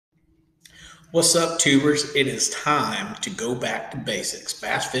What's up, tubers? It is time to go back to basics.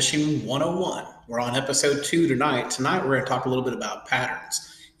 Bass Fishing 101. We're on episode 2 tonight. Tonight, we're going to talk a little bit about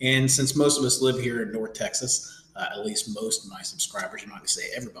patterns. And since most of us live here in North Texas, at least most of my subscribers, I'm not going to say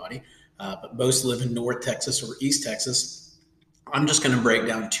everybody, but most live in North Texas or East Texas, I'm just going to break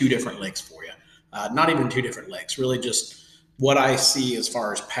down two different lakes for you. Not even two different lakes, really just what I see as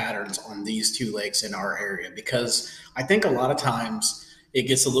far as patterns on these two lakes in our area. Because I think a lot of times it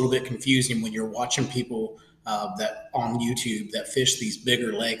gets a little bit confusing when you're watching people that on YouTube that fish these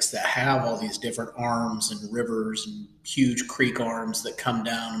bigger lakes that have all these different arms and rivers and huge creek arms that come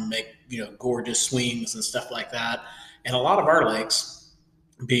down and make gorgeous swings and stuff like that. And a lot of our lakes,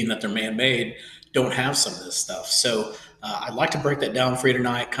 being that they're man-made, don't have some of this stuff. So I'd like to break that down for you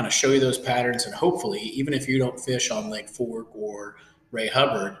tonight, kind of show you those patterns, and hopefully, even if you don't fish on Lake Fork or Ray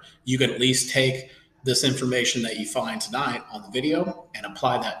Hubbard, you can at least take this information that you find tonight on the video and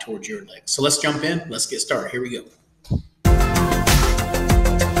apply that towards your lake. So let's jump in. Let's get started. Here we go.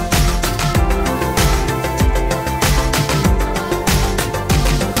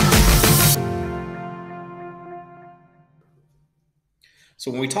 So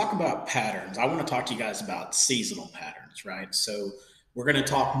when we talk about patterns, I want to talk to you guys about seasonal patterns, right? So we're going to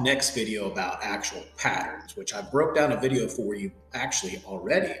talk next video about actual patterns, which I broke down a video for you actually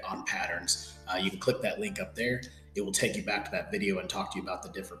already on patterns. You can click that link up there. It will take you back to that video and talk to you about the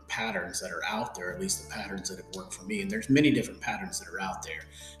different patterns that are out there, at least the patterns that have worked for me. And there's many different patterns that are out there.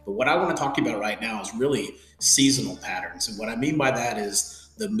 But what I want to talk to you about right now is really seasonal patterns. And what I mean by that is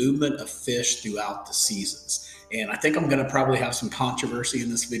the movement of fish throughout the seasons. And I think I'm going to probably have some controversy in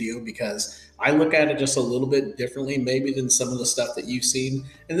this video because I look at it just a little bit differently, maybe than some of the stuff that you've seen.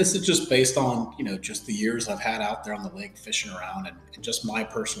 And this is just based on, just the years I've had out there on the lake fishing around and just my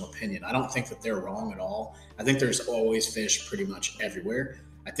personal opinion. I don't think that they're wrong at all. I think there's always fish pretty much everywhere.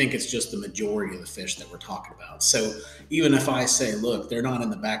 I think it's just the majority of the fish that we're talking about. So even if I say, look, they're not in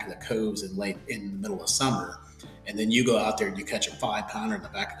the back of the coves in the middle of summer, and then you go out there and you catch a 5-pounder in the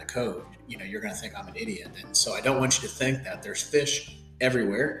back of the cove, you're going to think I'm an idiot. And so I don't want you to think that. There's fish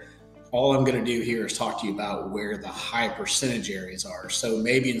everywhere. All I'm going to do here is talk to you about where the high percentage areas are. So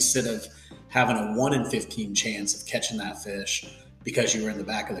maybe instead of having a 1 in 15 chance of catching that fish because you were in the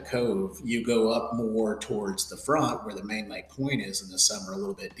back of the cove, you go up more towards the front where the main lake point is in the summer, a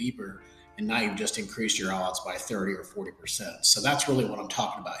little bit deeper. And now you've just increased your odds by 30 or 40%. So that's really what I'm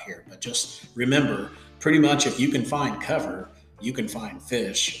talking about here. But just remember, pretty much if you can find cover, you can find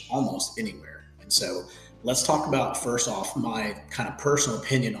fish almost anywhere. And so let's talk about, first off, my kind of personal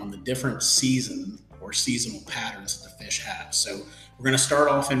opinion on the different season or seasonal patterns that the fish have. So we're going to start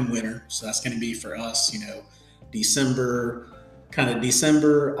off in winter. So that's going to be for us, December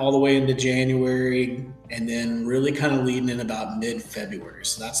all the way into January, and then really kind of leading in about mid-February.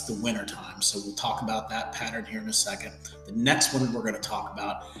 So that's the winter time. So we'll talk about that pattern here in a second. The next one we're going to talk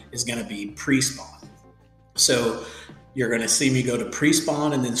about is going to be pre-spawn. So you're going to see me go to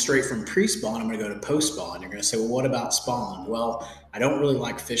pre-spawn, and then straight from pre-spawn, I'm going to go to post-spawn. You're going to say, well, what about spawn? Well, I don't really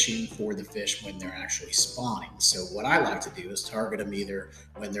like fishing for the fish when they're actually spawning. So what I like to do is target them either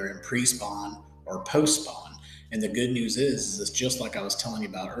when they're in pre-spawn or post-spawn. And the good news is it's just like I was telling you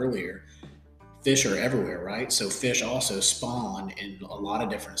about earlier, fish are everywhere, right? So fish also spawn in a lot of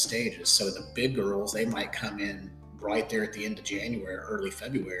different stages. So the big girls, they might come in right there at the end of January, early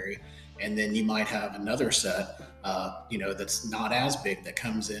February, and then you might have another set, that's not as big that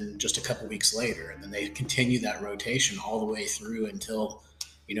comes in just a couple weeks later. And then they continue that rotation all the way through until,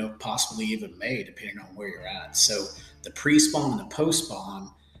 possibly even May, depending on where you're at. So the pre-spawn and the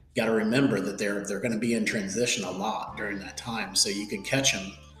post-spawn, got to remember that they're going to be in transition a lot during that time. So you can catch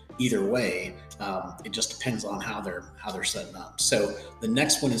them either way. It just depends on how they're setting up. So the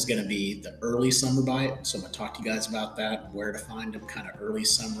next one is going to be the early summer bite. So I'm going to talk to you guys about that, where to find them kind of early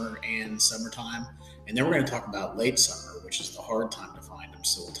summer and summertime. And then we're going to talk about late summer, which is the hard time to find them.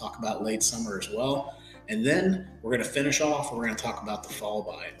 So we'll talk about late summer as well. And then we're going to finish off, we're going to talk about the fall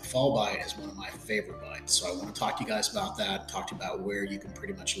bite. The fall bite is one of my favorite bites. So I want to talk to you guys about that, talk to you about where you can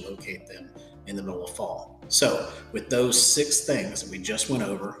pretty much locate them in the middle of fall. So with those 6 things that we just went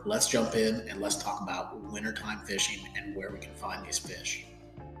over, let's jump in and let's talk about wintertime fishing and where we can find these fish.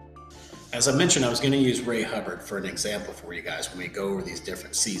 As I mentioned, I was going to use Ray Hubbard for an example for you guys when we go over these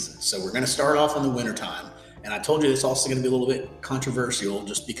different seasons. So we're going to start off in the wintertime. And I told you it's also going to be a little bit controversial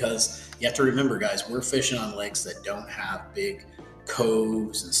just because you have to remember, guys, we're fishing on lakes that don't have big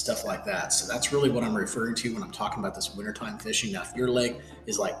coves and stuff like that. So that's really what I'm referring to when I'm talking about this wintertime fishing. Now, if your lake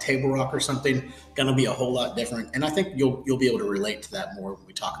is like Table Rock or something, going to be a whole lot different. And I think you'll be able to relate to that more when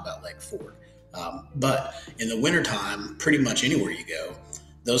we talk about Lake Fork. But in the wintertime, pretty much anywhere you go,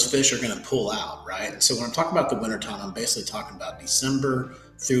 those fish are going to pull out, right? And so when I'm talking about the wintertime, I'm basically talking about December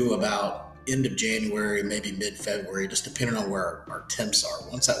through about end of January, maybe mid-February, just depending on where our temps are.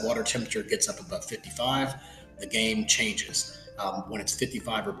 Once that water temperature gets up above 55, the game changes. When it's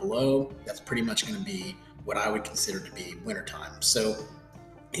 55 or below, that's pretty much going to be what I would consider to be wintertime. So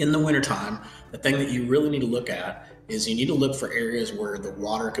in the wintertime, the thing that you really need to look at is you need to look for areas where the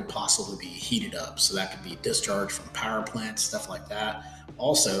water could possibly be heated up. So that could be discharge from power plants, stuff like that.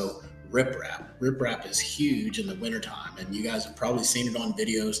 Also, riprap. Riprap is huge in the wintertime, and you guys have probably seen it on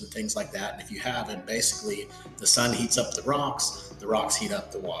videos and things like that. And if you haven't, basically the sun heats up the rocks heat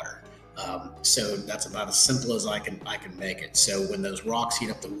up the water. So that's about as simple as I can make it. So when those rocks heat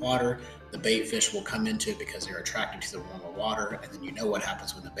up the water, the bait fish will come into it because they're attracted to the warmer water. And then you know what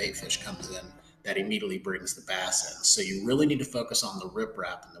happens when the bait fish comes in, that immediately brings the bass in. So you really need to focus on the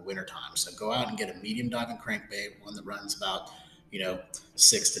riprap in the wintertime. So go out and get a medium diving crankbait, one that runs about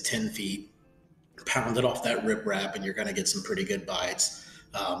 6 to 10 feet, pound it off that riprap, and you're going to get some pretty good bites.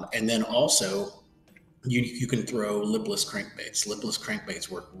 And then also, you can throw lipless crankbaits. Lipless crankbaits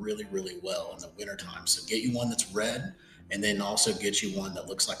work really, really well in the wintertime. So get you one that's red, and then also get you one that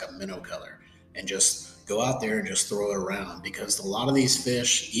looks like a minnow color, and just go out there and just throw it around, because a lot of these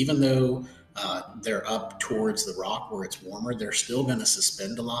fish, even though they're up towards the rock where it's warmer, they're still going to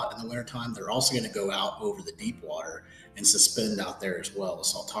suspend a lot in the wintertime. They're also going to go out over the deep water and suspend out there as well.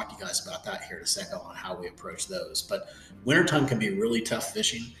 So I'll talk to you guys about that here in a second on how we approach those. But wintertime can be really tough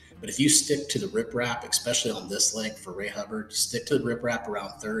fishing. But if you stick to the riprap, especially on this lake for Ray Hubbard, stick to the riprap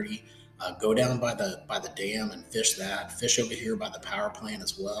around 30. Go down by the dam and fish that. Fish over here by the power plant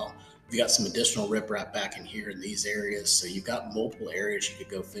as well. We've got some additional riprap back in here in these areas. So you've got multiple areas you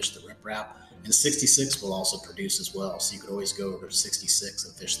could go fish the riprap. And 66 will also produce as well. So you could always go over to 66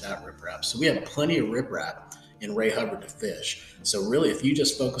 and fish that riprap. So we have plenty of riprap in Ray Hubbard to fish. So really, if you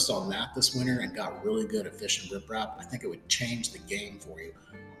just focused on that this winter and got really good at fishing riprap, I think it would change the game for you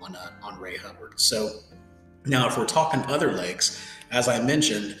on Ray Hubbard. So now if we're talking other lakes, as I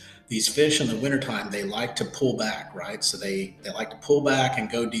mentioned, these fish in the wintertime, they like to pull back, right? So they like to pull back and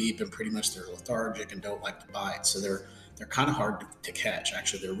go deep, and pretty much they're lethargic and don't like to bite. So they're kind of hard to catch.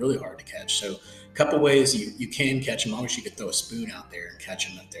 Actually, they're really hard to catch. So a couple ways you can catch them. Obviously, you could throw a spoon out there and catch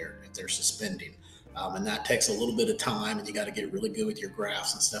them if they're suspending. And that takes a little bit of time, and you got to get really good with your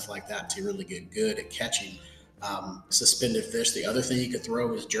graphs and stuff like that to really get good at catching suspended fish. The other thing you could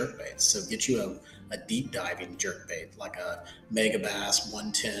throw is jerk baits. So get you a deep diving jerk bait, like a Mega Bass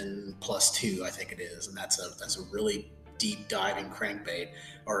 110 plus 2, I think it is, and that's a really deep diving crankbait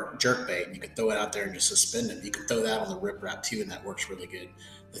or jerk bait. You could throw it out there and just suspend it. You could throw that on the riprap too, and that works really good.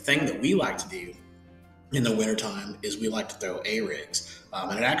 The thing that we like to do in the wintertime is we like to throw A-rigs,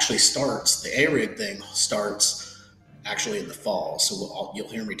 and it actually starts, the A-rig thing starts actually in the fall. So you'll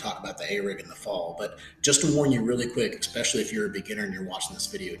hear me talk about the A-rig in the fall. But just to warn you really quick, especially if you're a beginner and you're watching this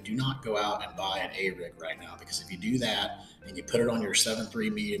video, do not go out and buy an A-rig right now, because if you do that and you put it on your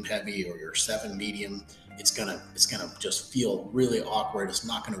 7.3 medium heavy or your 7 medium, it's gonna just feel really awkward. It's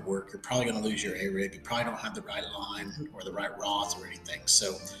not gonna work. You're probably gonna lose your A-rig. You probably don't have the right line or the right rods or anything.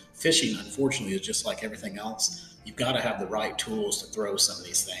 So fishing, unfortunately, is just like everything else. You've got to have the right tools to throw some of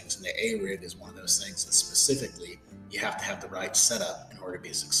these things, and the A-rig is one of those things that specifically you have to have the right setup in order to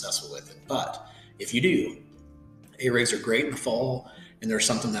be successful with it. But if you do, A-rigs are great in the fall, and they're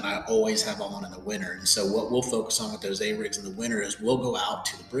something that I always have on in the winter. And so what we'll focus on with those A-rigs in the winter is we'll go out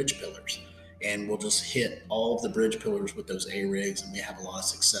to the bridge pillars, and we'll just hit all of the bridge pillars with those A-rigs, and we have a lot of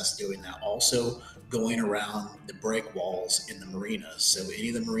success doing that. Also going around the break walls in the marinas. So any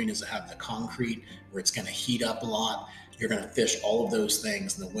of the marinas that have the concrete where it's going to heat up a lot, you're going to fish all of those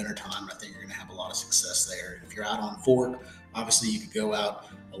things in the wintertime. I think you're going to have a lot of success there. If you're out on Fork, obviously you could go out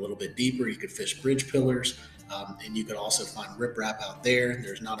a little bit deeper. You could fish bridge pillars, and you could also find riprap out there.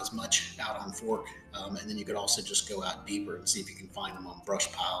 There's not as much out on Fork. And then you could also just go out deeper and see if you can find them on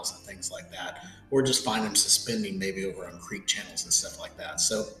brush piles and things like that, or just find them suspending maybe over on creek channels and stuff like that.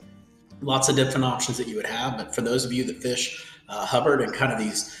 So lots of different options that you would have. But for those of you that fish Hubbard and kind of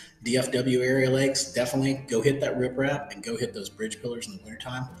these DFW area lakes, definitely go hit that riprap and go hit those bridge pillars in the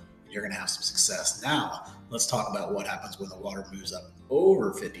wintertime. You're going to have some success. Now, let's talk about what happens when the water moves up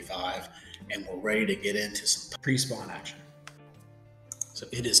over 55 and we're ready to get into some pre-spawn action. So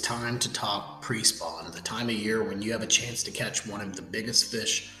it is time to talk pre-spawn, the time of year when you have a chance to catch one of the biggest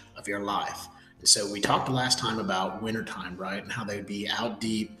fish of your life. And so we talked last time about wintertime, right? And how they'd be out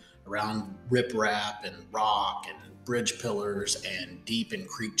deep around riprap and rock and bridge pillars and deep in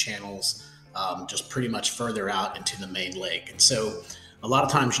creek channels, just pretty much further out into the main lake. And so a lot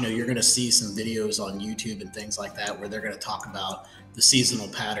of times, you're going to see some videos on YouTube and things like that where they're going to talk about the seasonal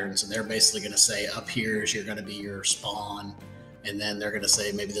patterns, and they're basically going to say up here is going to be your spawn, and then they're going to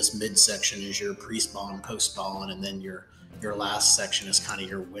say maybe this midsection is your pre-spawn, post-spawn, and then your last section is kind of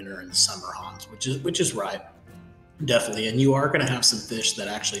your winter and summer haunts, which is right, definitely. And you are going to have some fish that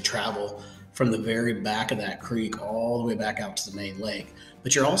actually travel from the very back of that creek all the way back out to the main lake.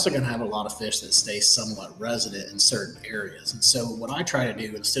 But you're also going to have a lot of fish that stay somewhat resident in certain areas. And so what I try to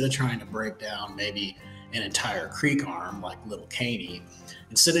do, instead of trying to break down maybe an entire creek arm like Little Caney,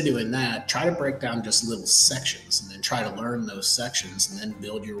 instead of doing that, try to break down just little sections and then try to learn those sections and then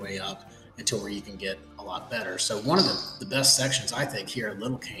build your way up until where you can get a lot better. So one of the best sections I think here at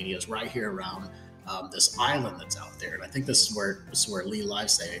Little Caney is right here around this island that's out there. And I think this is where Lee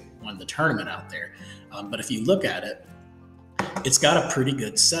Livesay won the tournament out there. But if you look at it, it's got a pretty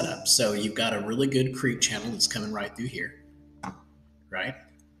good setup. So you've got a really good creek channel that's coming right through here, right?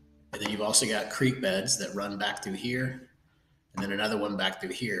 And then you've also got creek beds that run back through here, and then another one back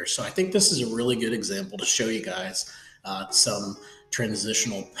through here. So I think this is a really good example to show you guys some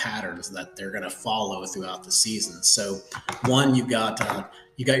transitional patterns that they're going to follow throughout the season. So one, you got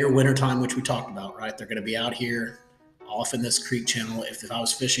your winter time, which we talked about, right? They're going to be out here off in this creek channel. If I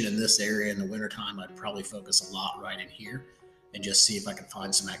was fishing in this area in the winter time, I'd probably focus a lot right in here and just see if I can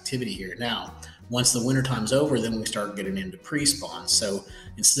find some activity here. Now, once the winter time's over, then we start getting into pre-spawn. So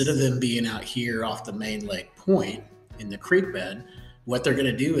instead of them being out here off the main lake point in the creek bed, what they're going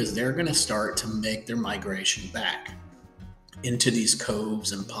to do is they're going to start to make their migration back into these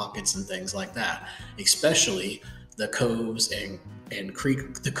coves and pockets and things like that, especially the coves and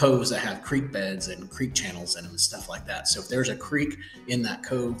the coves that have creek beds and creek channels in them and stuff like that. So if there's a creek in that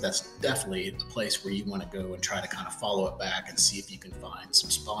cove, that's definitely a place where you want to go and try to kind of follow it back and see if you can find some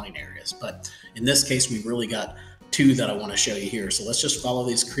spawning areas. But in this case, we've really got two that I want to show you here. So let's just follow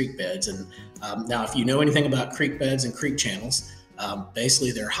these creek beds. And now, if you know anything about creek beds and creek channels,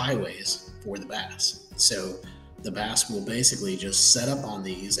 basically they're highways for the bass. So the bass will basically just set up on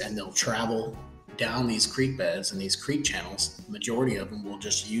these and they'll travel down these creek beds and these creek channels. The majority of them will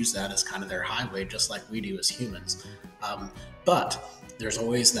just use that as kind of their highway, just like we do as humans. But there's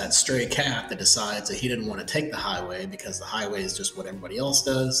always that stray cat that decides that he didn't want to take the highway because the highway is just what everybody else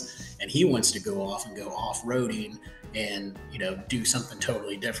does, and he wants to go off and go off-roading and do something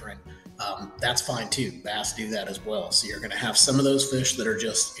totally different. That's fine too. Bass do that as well. So you're going to have some of those fish that are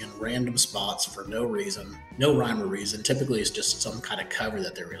just in random spots for no reason, no rhyme or reason. Typically, it's just some kind of cover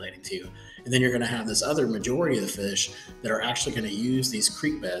that they're relating to. And then you're going to have this other majority of the fish that are actually going to use these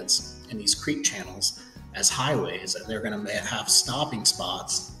creek beds and these creek channels as highways, and they're going to have stopping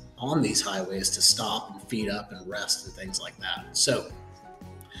spots on these highways to stop and feed up and rest and things like that. So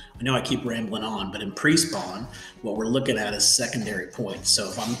I know I keep rambling on, but in pre-spawn, what we're looking at is secondary points. So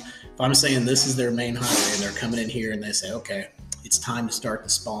if I'm saying this is their main highway and they're coming in here and they say, okay, it's time to start the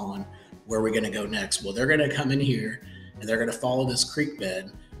spawn, where are we going to go next? Well, they're going to come in here and they're going to follow this creek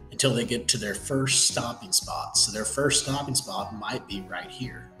bed until they get to their first stopping spot. So their first stopping spot might be right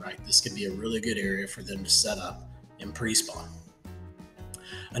here, right? This could be a really good area for them to set up in pre-spawn.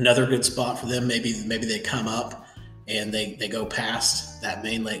 Another good spot for them, maybe they come up and they go past that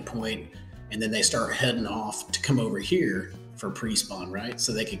main lake point and then they start heading off to come over here for pre-spawn, right?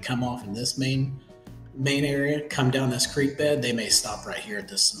 So they could come off in this main area, come down this creek bed. They may stop right here at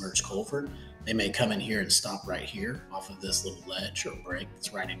this submerged culvert. They may come in here and stop right here off of this little ledge or break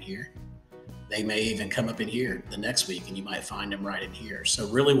that's right in here. They may even come up in here the next week and you might find them right in here. So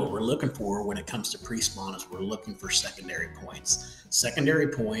really what we're looking for when it comes to pre-spawn is we're looking for secondary points. Secondary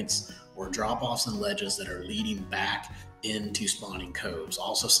points or drop-offs and ledges that are leading back into spawning coves.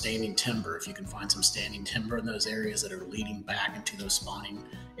 Also standing timber, if you can find some standing timber in those areas that are leading back into those spawning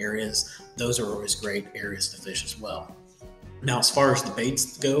areas, those are always great areas to fish as well. Now, as far as the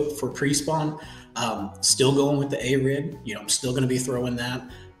baits go for pre-spawn, still going with the A-rig. I'm still going to be throwing that.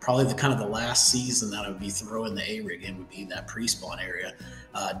 Probably the last season that I would be throwing the A-rig in would be that pre-spawn area.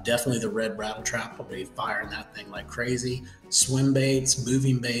 Definitely the red rattle trap. I'll be firing that thing like crazy. Swim baits,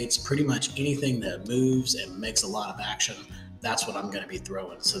 moving baits, pretty much anything that moves and makes a lot of action, that's what I'm going to be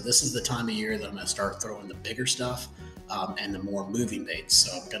throwing. So this is the time of year that I'm going to start throwing the bigger stuff and the more moving baits.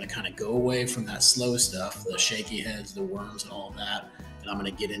 So I'm going to kind of go away from that slow stuff, the shaky heads, the worms, and all of that, and I'm going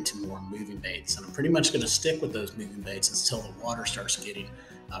to get into more moving baits. And I'm pretty much going to stick with those moving baits until the water starts getting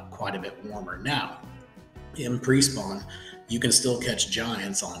quite a bit warmer. Now, in pre-spawn, you can still catch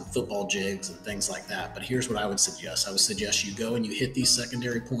giants on football jigs and things like that. But here's what I would suggest. I would suggest you go and you hit these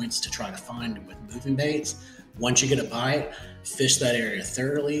secondary points to try to find them with moving baits. Once you get a bite, fish that area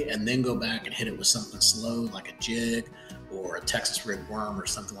thoroughly and then go back and hit it with something slow like a jig or a Texas red worm or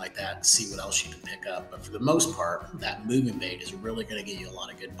something like that and see what else you can pick up. But for the most part, that moving bait is really going to give you a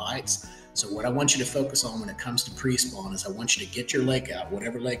lot of good bites. So what I want you to focus on when it comes to pre-spawn is I want you to get your lake out,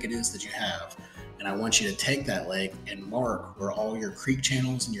 whatever lake it is that you have, and I want you to take that lake and mark where all your creek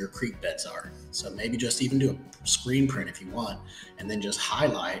channels and your creek beds are. So maybe just even do a screen print if you want, and then just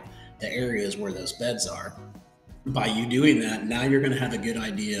highlight the areas where those beds are. By you doing that, now you're going to have a good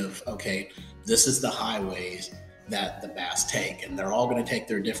idea of, okay, this is the highways that the bass take, and they're all going to take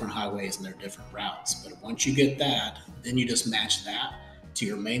their different highways and their different routes. But once you get that, then you just match that to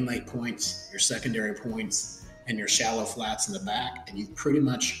your main lake points, your secondary points, and your shallow flats in the back, and you've pretty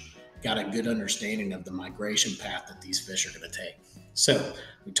much got a good understanding of the migration path that these fish are going to take. So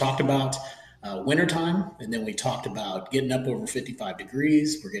we talked about wintertime, and then we talked about getting up over 55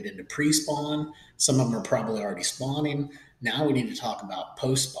 degrees. We're getting into pre-spawn. Some of them are probably already spawning. Now we need to talk about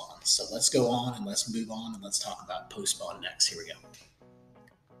post-spawn. So let's go on and let's move on and let's talk about post-spawn next. Here we go.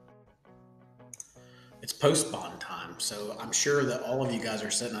 It's post-spawn time. So I'm sure that all of you guys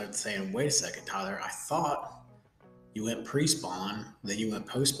are sitting there saying, wait a second, Tyler, I thought you went pre-spawn, then you went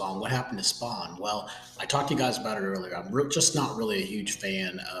post-spawn. What happened to spawn? Well, I talked to you guys about it earlier. I'm just not really a huge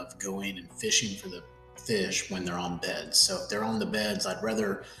fan of going and fishing for the fish when they're on beds. So if they're on the beds, I'd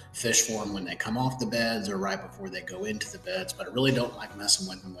rather fish for them when they come off the beds or right before they go into the beds, but I really don't like messing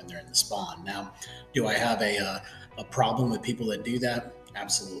with them when they're in the spawn. Now, do I have a problem with people that do that?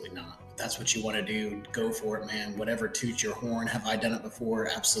 Absolutely not. If that's what you want to do, go for it, man. Whatever toots your horn. Have I done it before?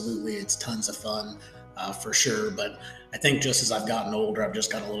 Absolutely. It's tons of fun. For sure. But I think just as I've gotten older, I've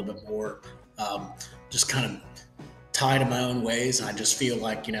just got a little bit more just kind of tied in my own ways. I just feel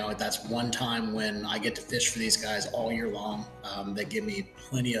like, you know, that's one time when I get to fish for these guys all year long. They give me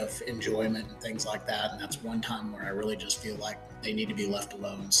plenty of enjoyment and things like that. And that's one time where I really just feel like they need to be left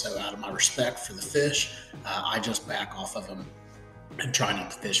alone. So out of my respect for the fish, I just back off of them and try not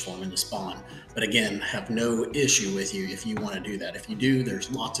to fish for them in the spawn. But again, have no issue with you if you want to do that. If you do,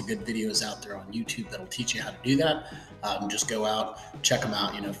 there's lots of good videos out there on YouTube that'll teach you how to do that. Just go out, check them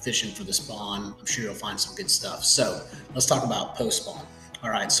out, you know, fishing for the spawn. I'm sure you'll find some good stuff. So let's talk about post-spawn. All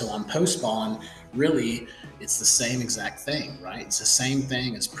right, so on post-spawn, really, it's the same exact thing, right? It's the same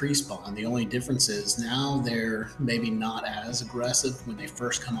thing as pre-spawn. The only difference is now they're maybe not as aggressive. When they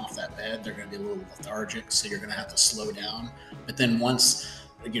first come off that bed, they're going to be a little lethargic, so you're going to have to slow down. But then once,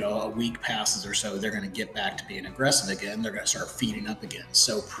 you know, a week passes or so, they're going to get back to being aggressive again. They're going to start feeding up again.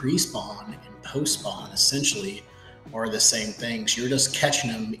 So pre-spawn and post-spawn essentially are the same things. You're just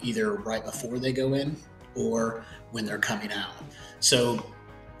catching them either right before they go in or when they're coming out. So,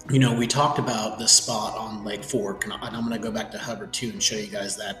 you know, we talked about the spot on Lake Fork, and I'm going to go back to Hubbard too and show you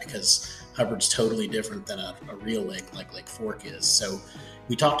guys that, because Hubbard's totally different than a real lake like Lake Fork is. So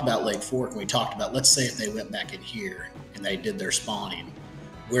we talked about Lake Fork, and we talked about, let's say if they went back in here and they did their spawning,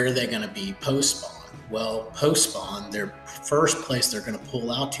 where are they going to be post-spawn? Well, post-spawn, their first place they're going to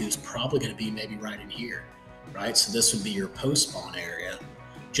pull out to is probably going to be maybe right in here, right? So this would be your post-spawn area,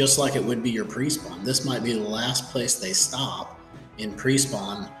 just like it would be your pre-spawn. This might be the last place they stop in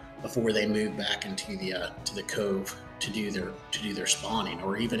pre-spawn before they move back into the to the cove to do their spawning.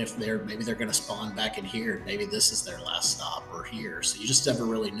 Or even if maybe they're going to spawn back in here, maybe this is their last stop or here. So you just never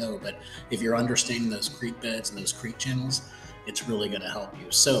really know. But if you're understanding those creek beds and those creek channels, it's really going to help you.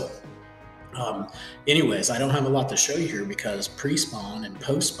 So anyways, I don't have a lot to show you here, because pre-spawn and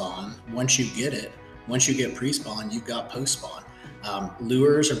post-spawn, once you get pre-spawn, you've got post-spawn.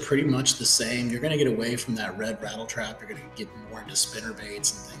 Lures are pretty much the same. You're going to get away from that red rattle trap. You're going to get more into spinner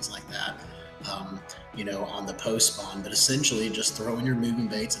baits and things like that, you know, on the post spawn. But essentially, just throwing your moving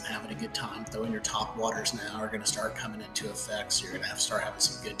baits and having a good time. Throwing your top waters now are going to start coming into effect. So you're going to start having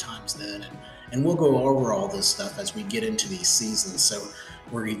some good times then. And we'll go over all this stuff as we get into these seasons. So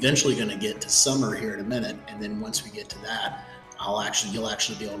we're eventually going to get to summer here in a minute. And then once we get to that, you'll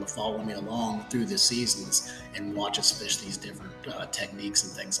actually be able to follow me along through the seasons and watch us fish these different techniques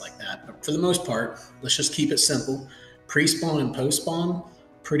and things like that. But for the most part, let's just keep it simple. Pre-spawn and post-spawn,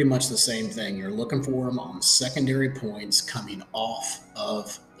 pretty much the same thing. You're looking for them on secondary points coming off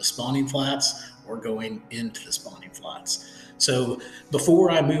of the spawning flats or going into the spawning flats. So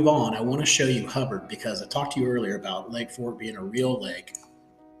before I move on, I want to show you Hubbard, because I talked to you earlier about Lake Fork being a real lake.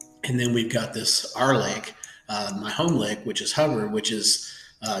 And then we've got our lake, my home lake, which is Hubbard, which is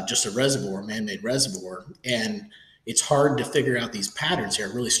just a reservoir, man-made reservoir. And it's hard to figure out these patterns here.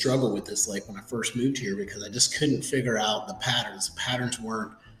 I really struggled with this lake when I first moved here, because I just couldn't figure out the patterns. The patterns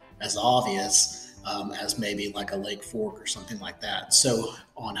weren't as obvious as maybe like a Lake Fork or something like that. So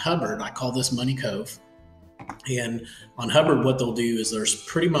on Hubbard, I call this Money Cove. And on Hubbard, what they'll do is there's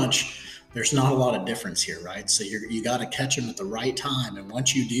pretty much there's not a lot of difference here, right? So you got to catch them at the right time. And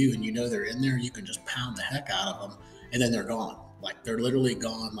once you do, and you know they're in there, you can just pound the heck out of them, and then they're gone. Like they're literally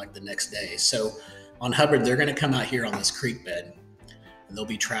gone like the next day. So on Hubbard, they're going to come out here on this creek bed, and they'll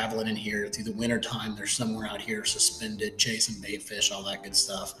be traveling in here through the winter time. They're somewhere out here suspended, chasing bait fish, all that good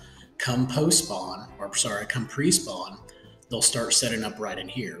stuff. Come pre-spawn, they'll start setting up right in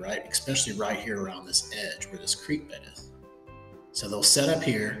here, right? Especially right here around this edge where this creek bed is. So they'll set up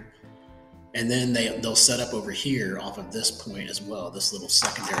here, and then they'll set up over here off of this point as well, this little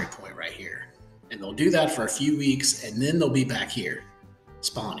secondary point right here. And they'll do that for a few weeks, and then they'll be back here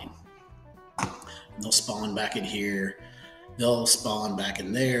spawning. And they'll spawn back in here. They'll spawn back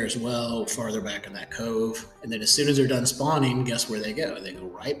in there as well, farther back in that cove. And then as soon as they're done spawning, guess where they go? They go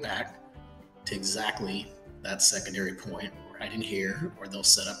right back to exactly that secondary point right in here, or they'll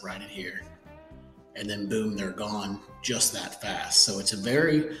set up right in here. And then boom, they're gone just that fast. So it's a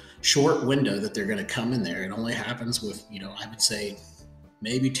very short window that they're going to come in there. It only happens with, I would say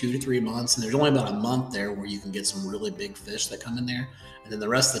maybe 2 to 3 months. And there's only about a month there where you can get some really big fish that come in there. And then the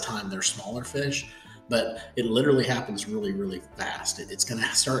rest of the time they're smaller fish. But it literally happens really, really fast. It's going to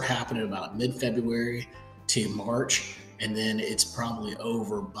start happening about mid-February to March, and then it's probably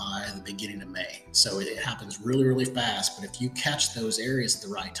over by the beginning of May. So it happens really, really fast. But if you catch those areas at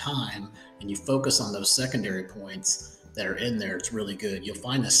the right time and you focus on those secondary points that are in there, it's really good. You'll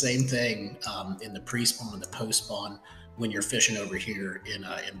find the same thing in the pre-spawn and the post-spawn when you're fishing over here in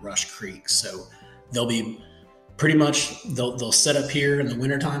Rush Creek. So they'll be pretty much, they'll set up here in the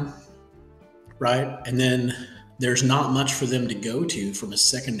wintertime, right? And then there's not much for them to go to from a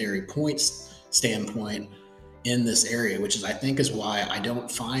secondary points standpoint in this area, which is, I think, is why I don't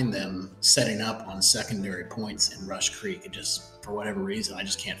find them setting up on secondary points in Rush Creek. It just, for whatever reason, I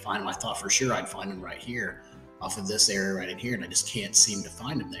just can't find them. I thought for sure I'd find them right here off of this area right in here, and I just can't seem to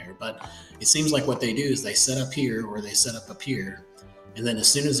find them there. But it seems like what they do is they set up here or they set up here, and then as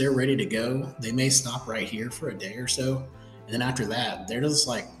soon as they're ready to go, they may stop right here for a day or so. And then after that, they're just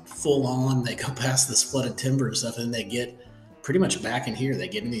like full on. They go past this flooded timber and stuff, and they get pretty much back in here. They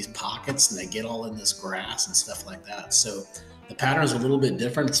get in these pockets and they get all in this grass and stuff like that. So the pattern is a little bit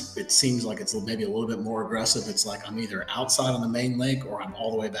different. It seems like it's maybe a little bit more aggressive. It's like I'm either outside on the main lake or I'm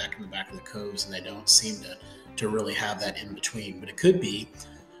all the way back in the back of the coves, and they don't seem to really have that in between. But it could be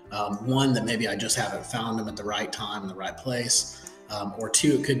one, that maybe I just haven't found them at the right time in the right place, or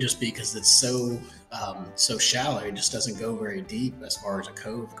two, it could just be because it's so shallow, it just doesn't go very deep as far as a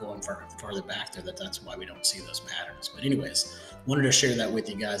cove going farther back there, that's why we don't see those patterns. But anyways, wanted to share that with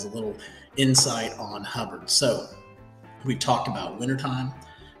you guys, a little insight on Hubbard. So we've talked about wintertime,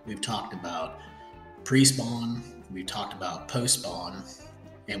 we've talked about pre-spawn, we've talked about post-spawn,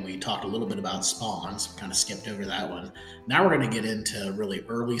 and we talked a little bit about spawns. Kind of skipped over that one. Now we're going to get into really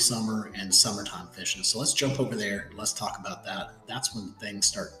early summer and summertime fishing. So let's jump over there and let's talk about that. That's when things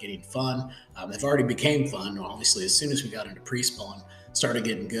start getting fun. They've already became fun. Obviously, as soon as we got into pre-spawn, started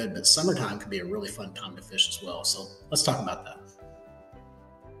getting good. But summertime can be a really fun time to fish as well. So let's talk about that.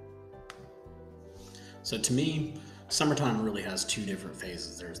 So to me, summertime really has two different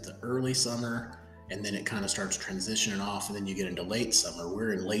phases. There's the early summer, and then it kind of starts transitioning off, and then you get into late summer.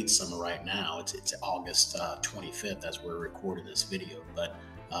 We're in late summer right now. It's August 25th as we're recording this video. But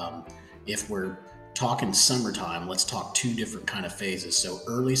if we're talking summertime, let's talk two different kind of phases. So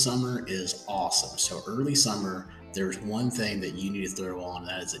early summer is awesome. So early summer, there's one thing that you need to throw on,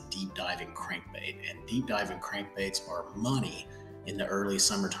 that is a deep diving crankbait. And deep diving crankbaits are money in the early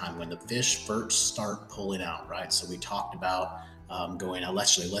summertime when the fish first start pulling out, right? So we talked about going out.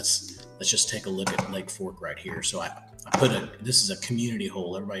 Let's just take a look at Lake Fork right here. So I put this is a community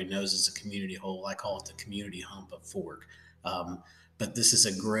hole. Everybody knows it's a community hole. I call it the community hump of Fork. But this is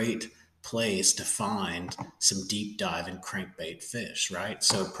a great place to find some deep dive and crankbait fish, right?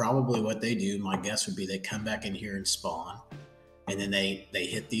 So probably what they do, my guess would be they come back in here and spawn, and then they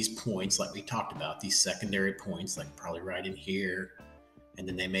hit these points like we talked about, these secondary points, like probably right in here, and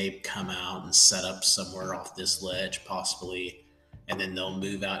then they may come out and set up somewhere off this ledge possibly, and then they'll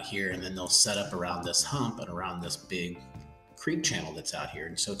move out here, and then they'll set up around this hump and around this big creek channel that's out here.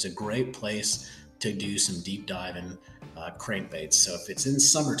 And so it's a great place to do some deep dive and crankbaits. So if it's in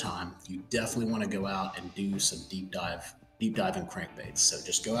summertime, you definitely want to go out and do some deep dive and crankbaits. So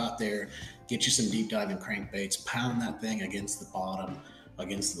just go out there, get you some deep dive and crankbaits, pound that thing against the bottom,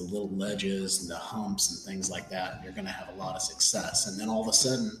 against the little ledges and the humps and things like that. And you're going to have a lot of success. And then all of a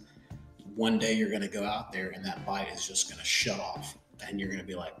sudden, one day you're going to go out there and that bite is just going to shut off. And you're going to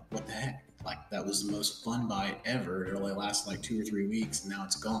be like, what the heck? Like, that was the most fun bite ever. It only lasted like 2 or 3 weeks, and now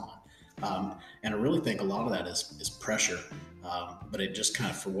it's gone. And I really think a lot of that is pressure. But it just kind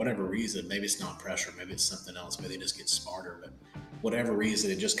of, for whatever reason, maybe it's not pressure, maybe it's something else, maybe they just get smarter, but whatever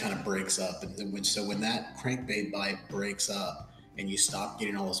reason, it just kind of breaks up. And then so when that crankbait bite breaks up and you stop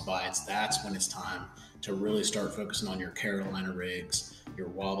getting all those bites, that's when it's time to really start focusing on your Carolina rigs, your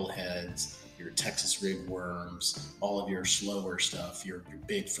wobble heads, your Texas rig worms, all of your slower stuff, your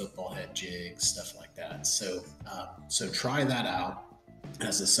big football head jigs, stuff like that. So try that out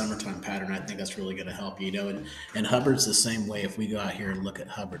as a summertime pattern. I think that's really going to help you. And Hubbard's the same way. If we go out here and look at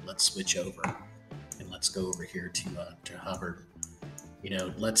Hubbard, let's switch over and let's go over here to Hubbard.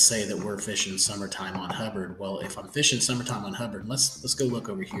 Let's say that we're fishing summertime on Hubbard. Well, if I'm fishing summertime on Hubbard, let's go look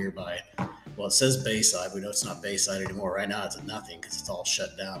over here well, it says Bayside. We know it's not Bayside anymore. Right now it's at nothing because it's all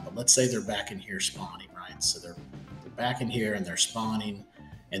shut down. But let's say they're back in here spawning, right? So they're back in here and they're spawning,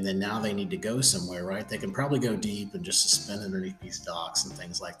 and then now they need to go somewhere, right? They can probably go deep and just suspend underneath these docks and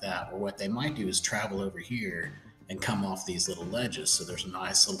things like that. Or what they might do is travel over here and come off these little ledges. So there's a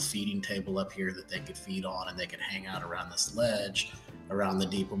nice little feeding table up here that they could feed on, and they could hang out around this ledge. Around the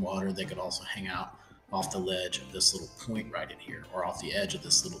deeper water, they could also hang out off the ledge of this little point right in here, or off the edge of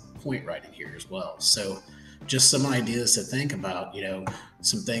this little point right in here as well. So just some ideas to think about,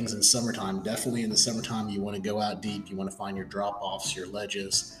 some things in summertime. Definitely in the summertime, you want to go out deep. You want to find your drop-offs, your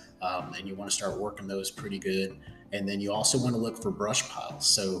ledges, and you want to start working those pretty good. And then you also want to look for brush piles.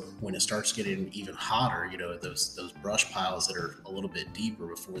 So when it starts getting even hotter, those brush piles that are a little bit deeper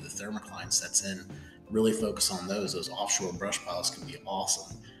before the thermocline sets in, really focus on those. Those offshore brush piles can be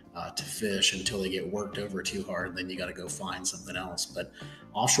awesome to fish until they get worked over too hard. Then you got to go find something else. But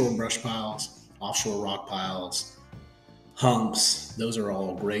offshore brush piles, offshore rock piles, humps, those are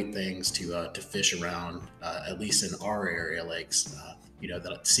all great things to fish around, at least in our area lakes,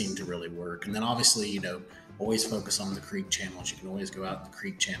 that seem to really work. And then obviously, always focus on the creek channels. You can always go out in the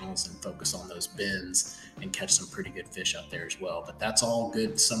creek channels and focus on those bends and catch some pretty good fish out there as well. But that's all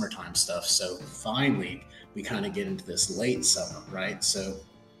good summertime stuff. So finally, we kind of get into this late summer, right? So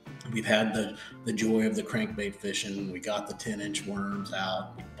we've had the joy of the crankbait fishing. We got the 10-inch worms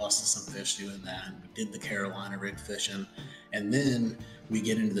out. We busted some fish doing that. We did the Carolina rig fishing. And then we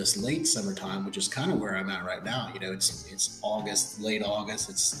get into this late summertime, which is kind of where I'm at right now. It's August, late August.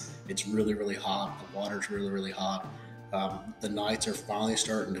 It's really, really hot. The water's really, really hot. The nights are finally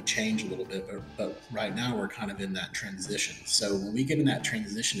starting to change a little bit, but right now we're kind of in that transition. So when we get in that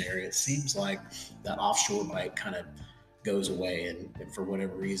transition area, it seems like that offshore bite kind of goes away, and for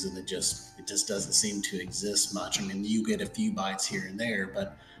whatever reason, it just doesn't seem to exist much. I mean, you get a few bites here and there,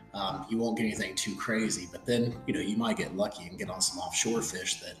 but you won't get anything too crazy. But then, you might get lucky and get on some offshore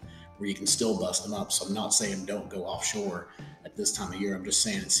fish where you can still bust them up. So I'm not saying don't go offshore at this time of year. I'm just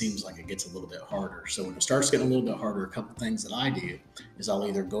saying it seems like it gets a little bit harder. So when it starts getting a little bit harder, a couple things that I do is I'll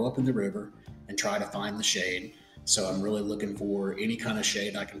either go up in the river and try to find the shade. So I'm really looking for any kind of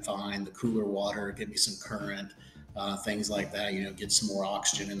shade I can find, the cooler water, give me some current, things like that, get some more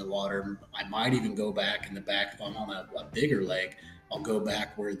oxygen in the water. I might even go back in the back if I'm on a bigger lake. I'll go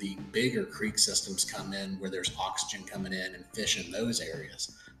back where the bigger creek systems come in, where there's oxygen coming in, and fish in those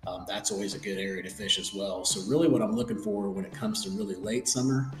areas. That's always a good area to fish as well. So really what I'm looking for when it comes to really late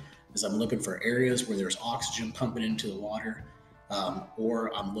summer is I'm looking for areas where there's oxygen pumping into the water,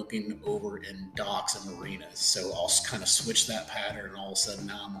 or I'm looking over in docks and marinas. So I'll kind of switch that pattern, and all of a sudden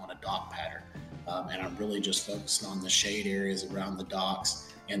now I'm on a dock pattern. And I'm really just focused on the shade areas around the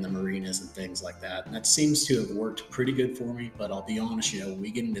docks and the marinas and things like that. And that seems to have worked pretty good for me, but I'll be honest, when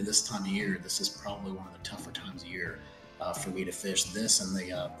we get into this time of year, this is probably one of the tougher times of year for me to fish. This and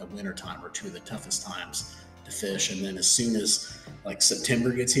the winter time are two of the toughest times to fish. And then as soon as like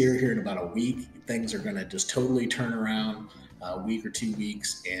September gets here in about a week, things are going to just totally turn around. A week or 2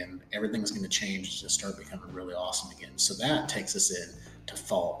 weeks, and everything's going to change to start becoming really awesome again. So that takes us in to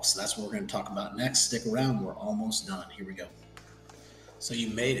fall. So that's what we're going to talk about next. Stick around. We're almost done. Here we go. So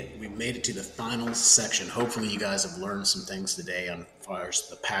you made it. We made it to the final section. Hopefully you guys have learned some things today on as far as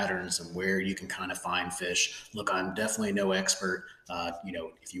the patterns and where you can kind of find fish. Look, I'm definitely no expert.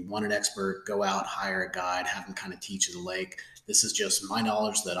 If you want an expert, go out, hire a guide, have them kind of teach you the lake. This is just my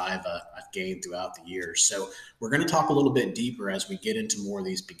knowledge that I've gained throughout the years. So we're going to talk a little bit deeper as we get into more of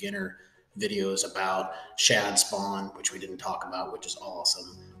these beginner videos about shad spawn, which we didn't talk about, which is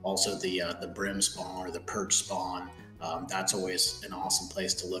awesome. Also the brim spawn or the perch spawn. That's always an awesome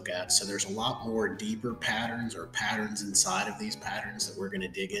place to look at. So there's a lot more deeper patterns or patterns inside of these patterns that we're going to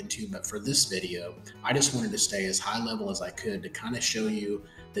dig into. But for this video, I just wanted to stay as high level as I could to kind of show you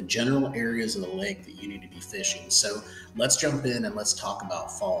the general areas of the lake that you need to be fishing. So let's jump in and let's talk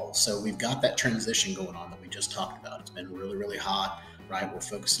about fall. So we've got that transition going on that we just talked about. It's been really, really hot. right? We're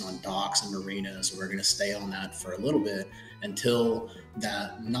focusing on docks and marinas, and we're going to stay on that for a little bit until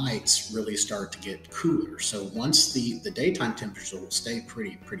that nights really start to get cooler. So once the daytime temperature will stay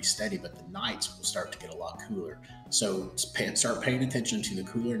pretty steady, but the nights will start to get a lot cooler. So start paying attention to the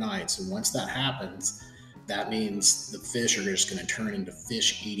cooler nights, and once that happens, that means the fish are just going to turn into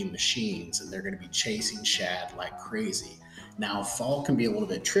fish eating machines, and they're going to be chasing shad like crazy. Now, fall can be a little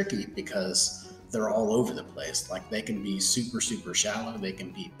bit tricky because they're all over the place. Like, they can be super shallow. They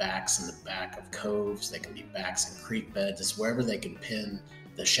can be backs in the back of coves. They can be backs in creek beds. It's wherever they can pin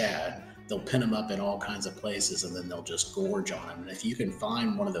the shad. They'll pin them up in all kinds of places, and then they'll just gorge on them. And if you can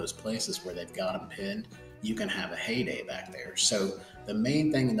find one of those places where they've got them pinned, you can have a heyday back there. So the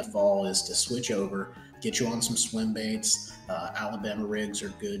main thing in the fall is to switch over, get you on some swim baits. Alabama rigs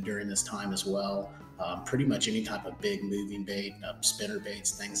are good during this time as well. Pretty much any type of big moving bait, spinner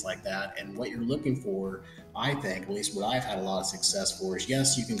baits, things like that. And what you're looking for, I think, at least what I've had a lot of success for, is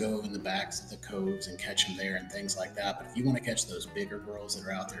yes, you can go in the backs of the coves and catch them there and things like that. But if you want to catch those bigger girls that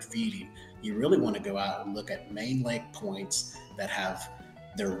are out there feeding, you really want to go out and look at main lake points that have,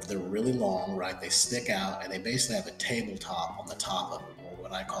 they're really long, right? They stick out, and they basically have a tabletop on the top of them, or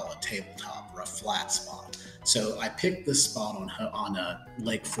what I call a tabletop or a flat spot. So I picked this spot on a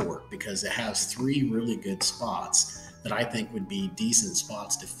Lake Fork because it has 3 really good spots that I think would be decent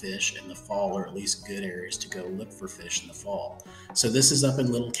spots to fish in the fall, or at least good areas to go look for fish in the fall. So this is up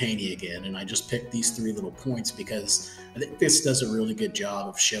in Little Caney again, and I just picked these 3 little points because I think this does a really good job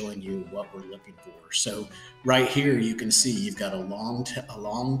of showing you what we're looking for. So right here, you can see you've got a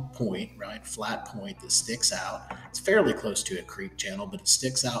long point, right, flat point that sticks out. It's fairly close to a creek channel, but it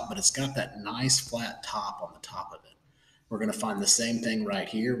sticks out, but it's got that nice flat top on the top of it. We're going to find the same thing right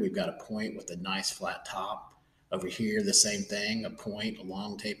here. We've got a point with a nice flat top. Over here, the same thing, a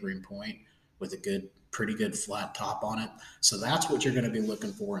long tapering point with a pretty good flat top on it. So that's what you're going to be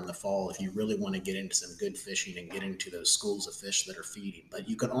looking for in the fall if you really want to get into some good fishing and get into those schools of fish that are feeding. But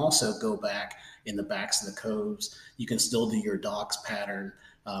you can also go back in the backs of the coves. You can still do your docks pattern.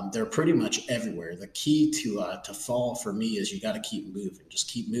 They're pretty much everywhere. The key to fall for me is you got to keep moving. Just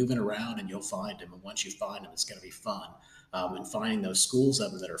keep moving around and you'll find them. And once you find them, it's going to be fun. And finding those schools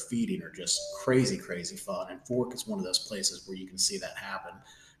of them that are feeding are just crazy fun. And Fork is one of those places where you can see that happen.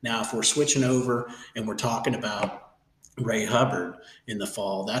 Now, if we're switching over and we're talking about Ray Hubbard in the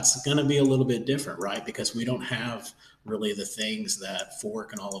fall, that's going to be a little bit different, right? Because we don't have really the things that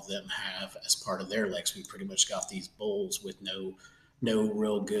Fork and all of them have as part of their lakes. We pretty much got these bowls with no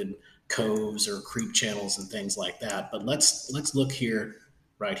real good coves or creek channels and things like that. But let's look here,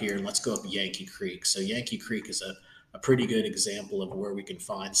 right here, and let's go up Yankee Creek. So Yankee Creek is a pretty good example of where we can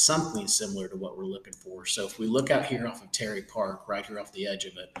find something similar to what we're looking for. So if we look out here off of Terry Park, right here off the edge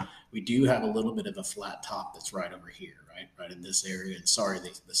of it, we do have a little bit of a flat top that's right over here, right in this area. And sorry,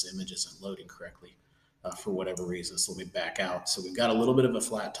 this image isn't loading correctly for whatever reason. So let me back out. So we've got a little bit of a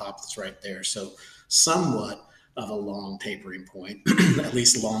flat top that's right there. So somewhat of a long tapering point, at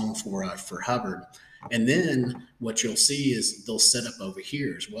least long for Hubbard. And then what you'll see is they'll set up over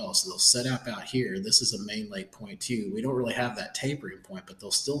here as well. So they'll set up out here. This is a main lake point too. We don't really have that tapering point, but they'll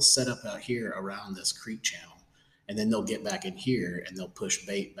still set up out here around this creek channel. And then they'll get back in here and they'll push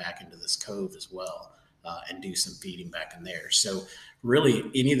bait back into this cove as well and do some feeding back in there. So really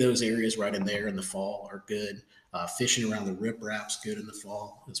any of those areas right in there in the fall are good. Fishing around the riprap's good in the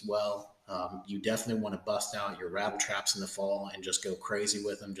fall as well. You definitely want to bust out your rattle traps in the fall and just go crazy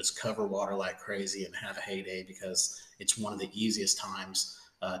with them. Just cover water like crazy and have a heyday because it's one of the easiest times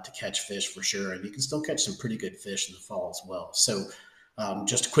to catch fish for sure. And you can still catch some pretty good fish in the fall as well. So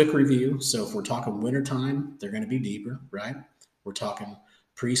just a quick review. So if we're talking wintertime, they're going to be deeper, right? We're talking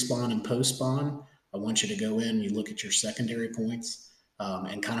pre-spawn and post-spawn. I want you to go in, you look at your secondary points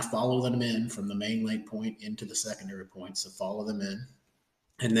and kind of follow them in from the main lake point into the secondary points. So follow them in.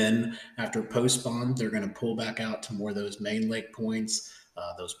 And then after post-spawn, they're going to pull back out to more of those main lake points,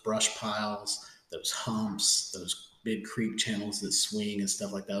 those brush piles, those humps, those big creek channels that swing and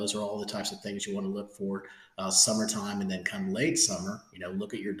stuff like that. Those are all the types of things you want to look for summertime. And then come late summer,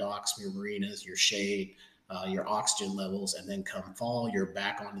 look at your docks, your marinas, your shade, your oxygen levels. And then come fall, you're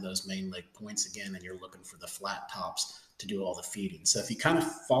back onto those main lake points again, and you're looking for the flat tops to do all the feeding. So if you kind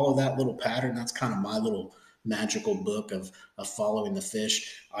of follow that little pattern, that's kind of my little magical book of following the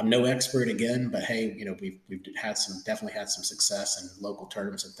fish. I'm no expert again, but hey, we've definitely had some success in local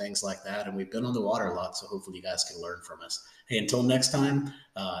tournaments and things like that, and we've been on the water a lot. So hopefully you guys can learn from us. Hey, until next time,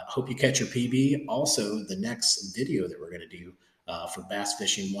 hope you catch your PB. Also, the next video that we're going to do, for Bass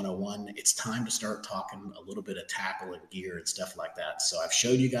Fishing 101. It's time to start talking a little bit of tackle and gear and stuff like that. So I've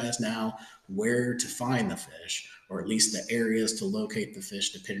showed you guys now where to find the fish, or at least the areas to locate the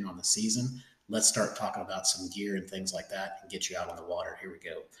fish depending on the season. Let's start talking about some gear and things like that and get you out on the water. Here we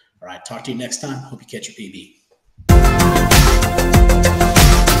go. All right, talk to you next time. Hope you catch your PB.